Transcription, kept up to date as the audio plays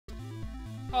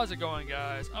How's it going,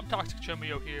 guys? I'm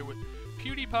ToxicTromeo here with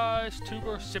PewDiePie's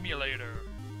Tuber Simulator.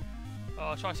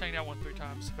 Try saying that one 3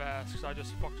 times fast because I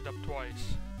just fucked it up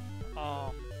twice.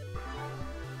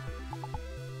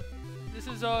 This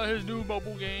is his new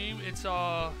mobile game. It's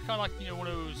kind of like, you know, one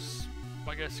of those,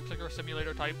 I guess, clicker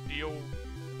simulator type deal,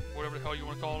 whatever the hell you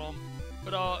want to call them.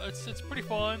 But it's pretty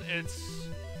fun. It's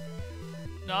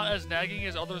not as nagging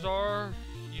as others are.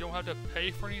 You don't have to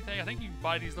pay for anything. I think you can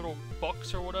buy these little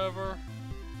bucks or whatever,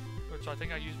 which I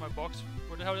think I use my bucks.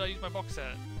 Where the hell did I use my bucks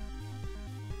at?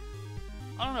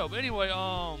 I don't know, but anyway,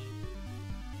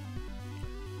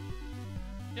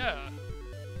 yeah.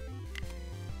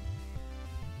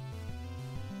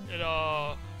 It,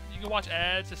 you can watch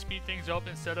ads to speed things up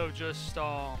instead of just,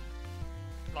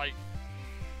 like,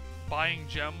 buying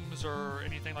gems or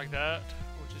anything like that,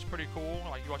 which is pretty cool.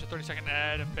 Like, you watch a 30-second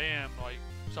ad and bam, like,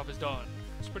 stuff is done.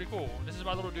 It's pretty cool. This is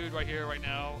my little dude right here, right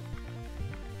now.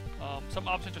 Some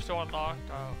options are still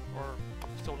unlocked, or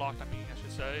still locked, I mean, I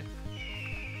should say.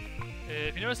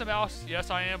 If you notice the mouse, yes,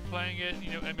 I am playing it,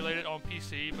 you know, emulated on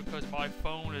PC because my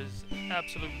phone is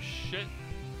absolute shit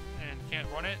and can't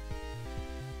run it.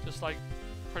 Just like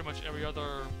pretty much every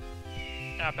other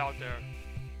app out there.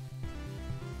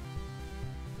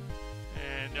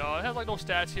 And it has like little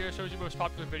stats here, shows you most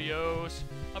popular videos.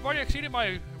 I've already exceeded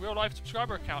my real life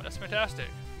subscriber count. That's fantastic.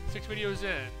 6 videos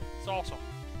in. It's awesome.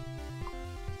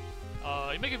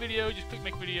 You make a video, you just click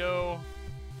make video,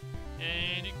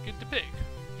 and you get to pick.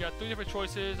 You got 3 different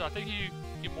choices. I think you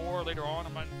get more later on,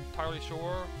 I'm not entirely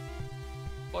sure.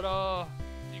 But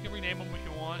you can rename them if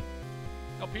you want.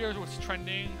 Up here is what's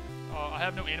trending. I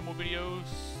have no animal videos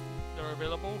that are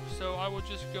available, so I will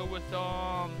just go with,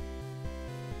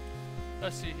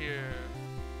 let's see here.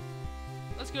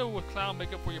 Let's go with clown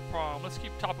makeup for your prom. Let's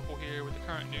keep topical here with the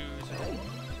current news and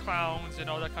clowns and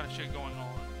all that kind of shit going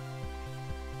on.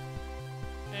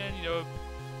 And, you know,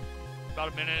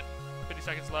 about a minute, 50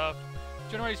 seconds left.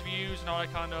 Generates views and all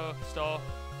that kind of stuff.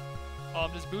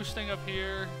 This boost thing up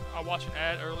here, I watched an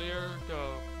ad earlier to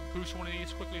boost one of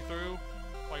these quickly through.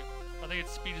 Like, I think it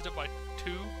speeds it up by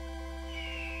 2,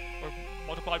 or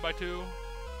multiplied by 2. You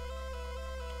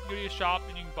go to your shop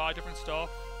and you can buy different stuff.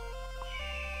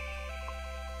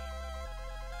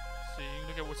 See, you can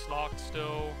look at what's locked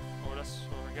still, or I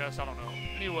guess, I don't know.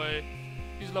 Anyway,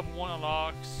 these level 1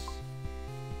 unlocks.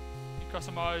 You can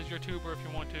customize your tuber if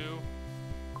you want to.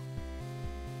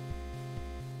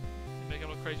 Make it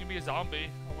look crazy. You can be a zombie.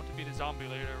 I want to be the zombie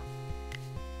later.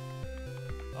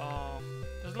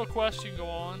 There's a little quest you can go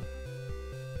on.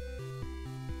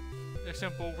 They're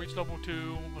simple. Reach level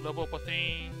 2, level up a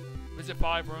theme, visit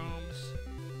 5 rooms.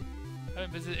 I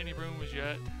haven't visited any rooms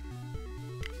yet.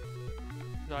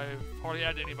 I've hardly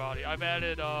added anybody. I've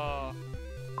added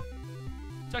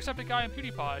ToxicTromeo and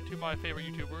PewDiePie, 2 of my favorite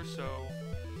YouTubers, so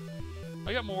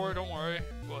I got more, don't worry.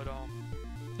 But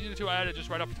these are the 2 I added just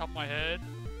right off the top of my head.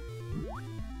 You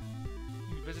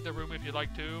can visit the room if you'd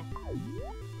like to.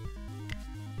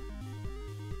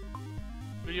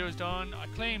 Video's done. I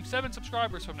claimed 7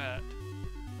 subscribers from that.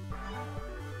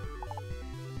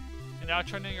 And now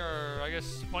trending are, I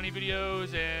guess, funny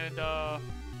videos and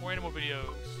more animal videos.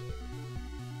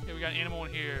 Okay, we got an animal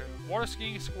in here. Water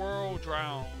skiing squirrel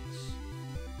drowns.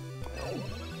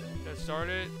 Get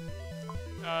started.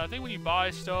 I think when you buy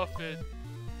stuff,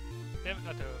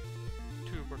 not the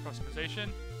tuber customization.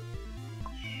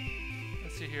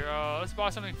 Let's see here. Let's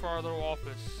buy something for our little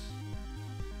office.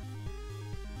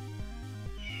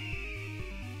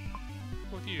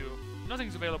 With you.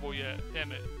 Nothing's available yet.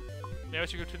 Damn it. Maybe I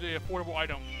should go to the affordable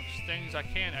items. Things I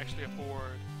can actually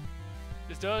afford.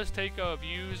 This does take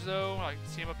views though. I can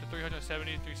see them up to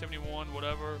 370, 371,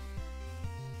 whatever.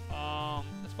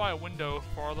 Let's buy a window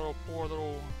for our little poor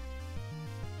little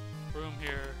room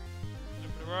here.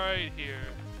 Put it right here.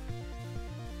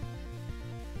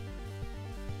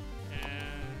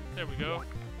 And there we go.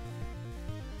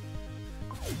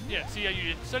 Yeah, see, you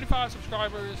need 75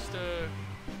 subscribers to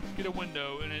get a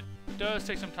window, and it does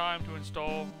take some time to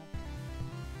install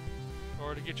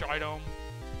or to get your item.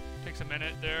 Takes a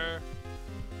minute there.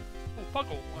 Oh,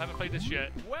 Puggle. I haven't played this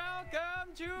yet.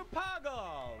 Welcome to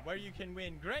Puggle, where you can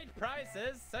win great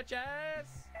prizes such as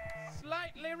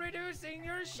slightly reducing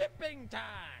your shipping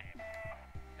time.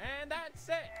 And that's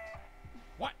it.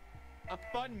 What? A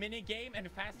fun mini game and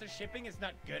faster shipping is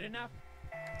not good enough?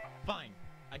 Fine.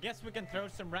 I guess we can throw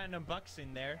some random bucks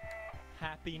in there.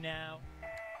 Happy now?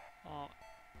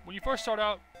 When you first start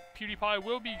out, PewDiePie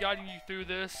will be guiding you through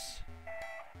this.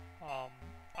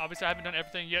 Obviously I haven't done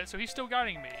everything yet, so he's still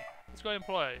guiding me. Let's go ahead and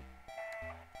play.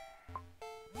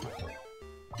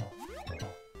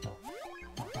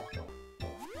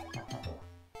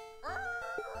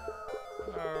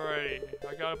 Alrighty,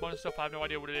 I got a bunch of stuff. I have no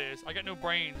idea what it is. I got no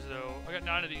brains though. I got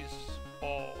 9 of these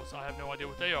balls. I have no idea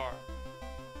what they are.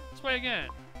 Let's play again.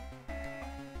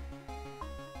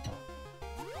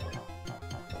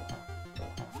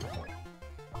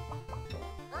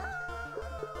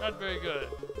 Not very good.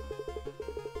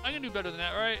 I can do better than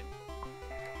that, right?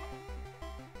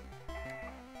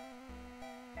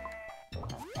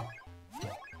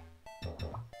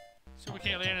 So we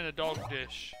can't land in a dog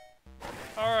dish.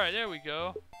 Alright, there we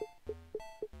go.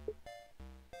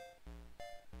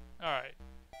 Alright.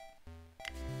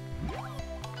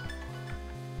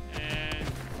 And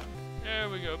there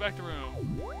we go, back to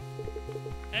room.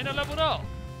 And I leveled up!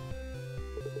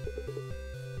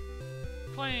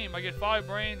 Claim, I get 5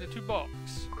 brains and $2.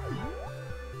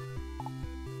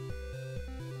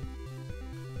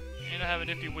 And I have a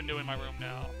nifty window in my room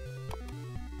now.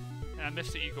 And I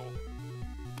missed the eagle.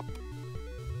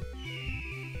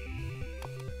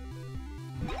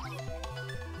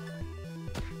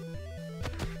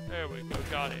 There we go,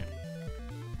 got him.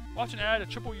 Watch an ad to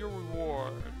triple your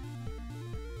reward.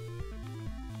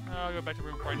 I'll go back to the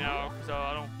room right now because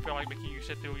I don't feel like making you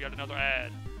sit through yet another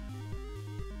ad.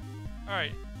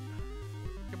 Alright.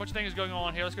 A bunch of things going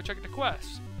on here. Let's go check the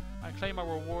quest. I claim my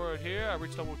reward here. I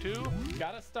reached level 2.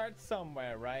 Gotta start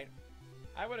somewhere, right?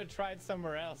 I would have tried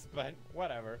somewhere else, but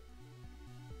whatever.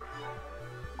 Got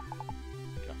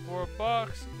 $4.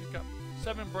 You got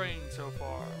 7 brains so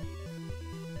far.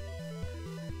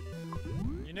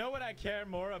 You know what I care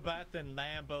more about than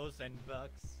Lambos and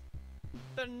bucks?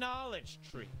 The knowledge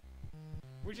tree.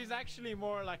 Which is actually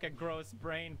more like a gross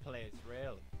brain place,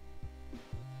 really.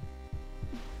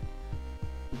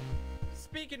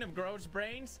 Speaking of gross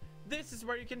brains, this is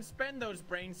where you can spend those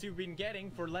brains you've been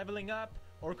getting for leveling up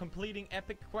or completing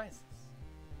epic quests.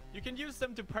 You can use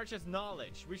them to purchase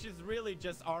knowledge, which is really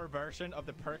just our version of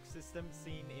the perk system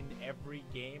seen in every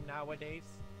game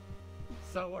nowadays.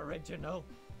 So original.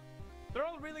 They're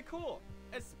all really cool,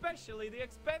 especially the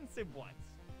expensive ones.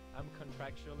 I'm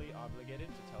contractually obligated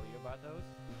to tell you about those.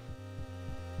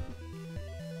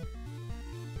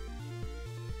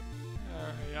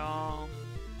 Alright,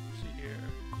 see here.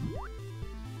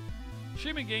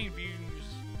 Streaming game views.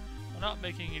 I'm not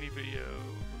making any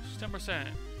videos.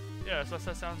 10%. Yes,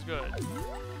 that sounds good.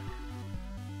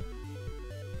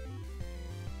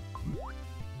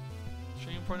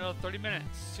 Stream for another 30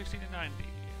 minutes. 60 to 90.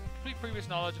 Complete previous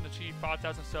knowledge and achieve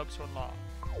 5,000 subs to unlock.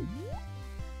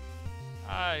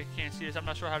 I can't see this. I'm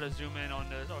not sure how to zoom in on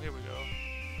this. Oh, here we go.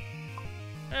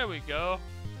 There we go.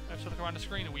 I have to look around the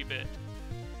screen a wee bit.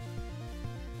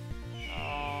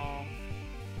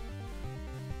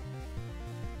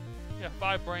 Yeah,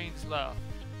 5 brains left.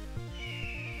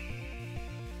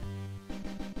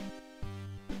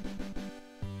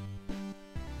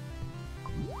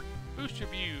 Boost your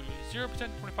views. 0% to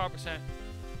 25%.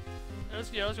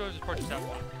 Let's go just purchase that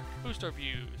one. Boost our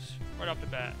views. Right off the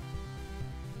bat.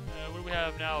 What do we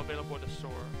have now available at the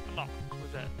store? Unlock.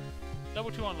 What's that?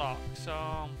 Level 2 unlocks.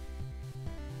 Oh,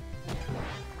 you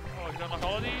can unlock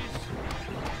all of these?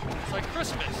 It's like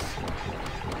Christmas.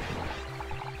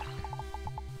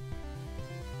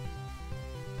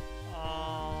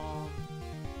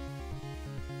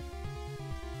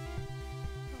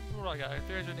 What do I got?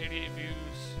 388 views.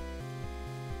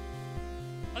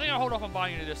 I think I'll hold off on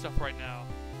buying any of this stuff right now.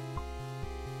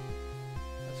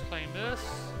 Let's claim this.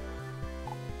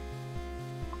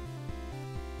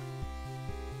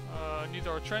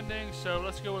 Neither are trending, so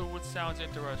let's go with what sounds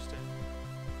interesting.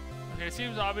 Okay, it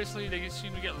seems obviously they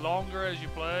seem to get longer as you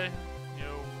play. You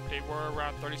know, they were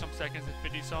around 30-some seconds and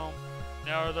 50-some.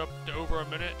 Now they're up to over a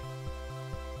minute.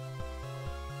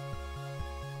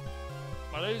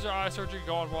 My laser eye surgery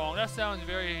gone wrong. That sounds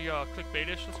very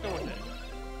clickbaitish. Let's go with it.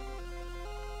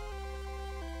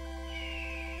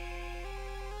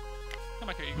 Come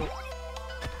back here, Eagle.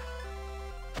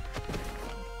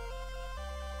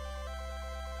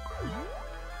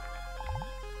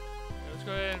 Let's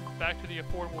go ahead and back to the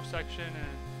affordable section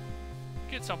and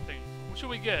get something. What should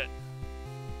we get?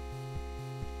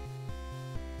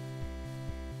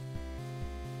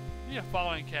 We need a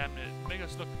filing cabinet. Make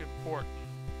us look important.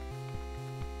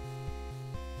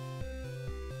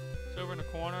 It's over in the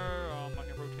corner. I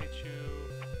can rotate you.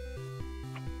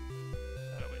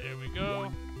 There we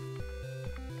go.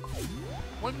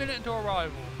 1 minute into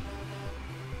arrival.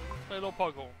 Let's play a little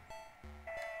puzzle.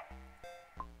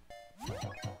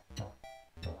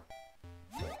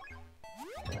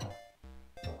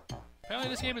 Apparently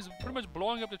this game is pretty much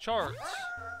blowing up the charts.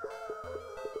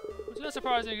 Which is not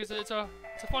surprising because it's a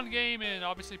fun game and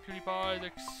obviously PewDiePie is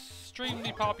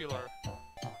extremely popular.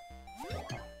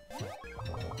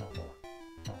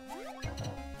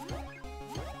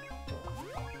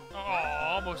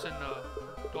 almost in the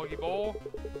doggy bowl.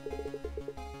 Let's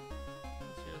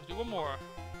see, let's do one more.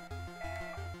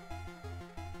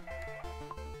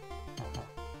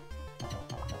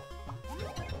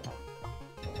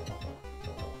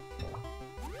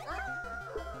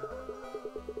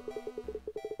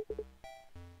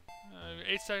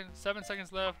 7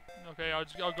 seconds left. Okay,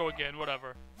 I'll go again.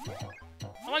 Whatever.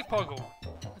 I like Puggle.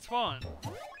 It's fun.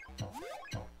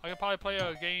 I could probably play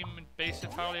a game based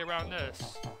entirely around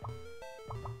this.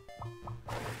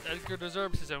 Edgar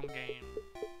deserves his own game.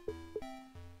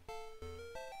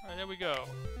 Alright, there we go.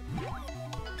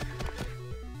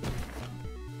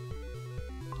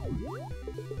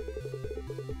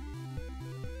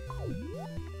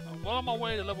 I'm well on my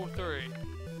way to level 3.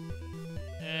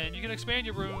 And you can expand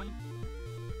your room.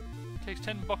 It takes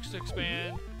 $10 to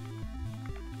expand.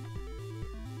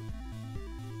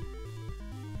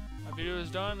 My video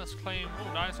is done. Let's claim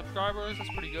 9 subscribers.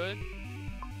 That's pretty good.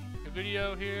 A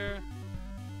video here.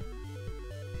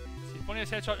 Let's see,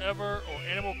 funniest headshot ever or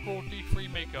animal cruelty free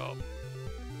makeup.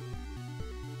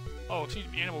 Oh, excuse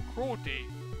me, animal cruelty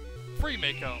free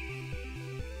makeup.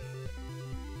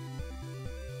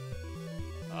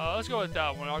 Let's go with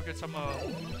that one. I'll get some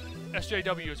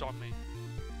SJWs on me.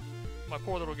 My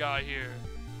poor little guy here.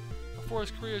 Before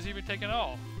his career is even taken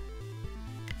off.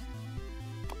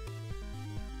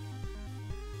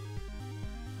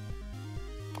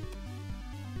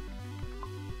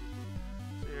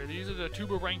 So here, these are the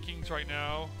tuber rankings right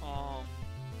now. Obviously,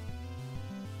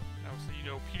 you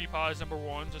know, PewDiePie's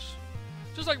 #1,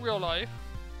 just like real life.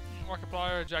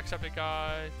 Markiplier,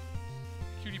 Jacksepticeye,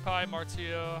 PewDiePie,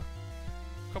 Martia,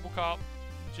 Couple Cop,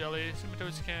 Jelly,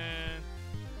 Cinematoscan,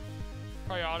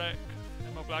 Cryotic,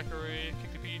 Emma Blackery,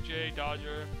 Kick the PJ,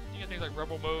 Dodger. You get things like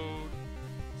Rebel Mode,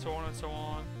 so on and so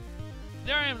on.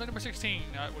 There I am, number 16,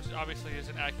 which obviously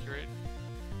isn't accurate.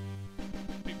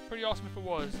 It'd be pretty awesome if it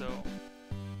was, though.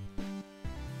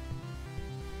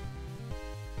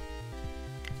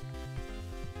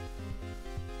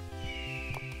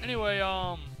 Anyway,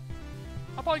 I'll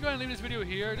probably go ahead and leave this video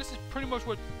here. This is pretty much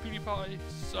what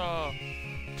PewDiePie's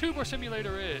Tuber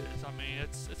Simulator is. I mean,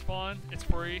 it's fun, it's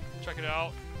free, check it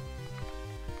out.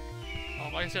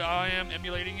 Like I said, I am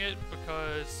emulating it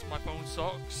because my phone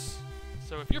sucks.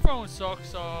 So if your phone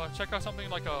sucks, check out something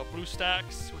like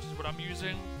BlueStacks, which is what I'm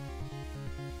using.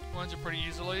 Runs it pretty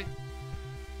easily.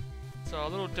 It's a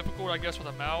little difficult, I guess, with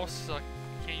a mouse. So I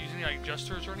can't use any like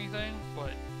gestures or anything,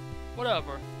 but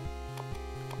whatever.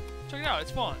 Check it out,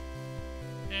 it's fun.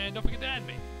 And don't forget to add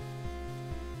me.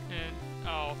 And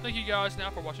I'll thank you guys now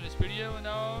for watching this video, and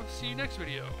I'll see you next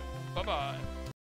video. Bye-bye.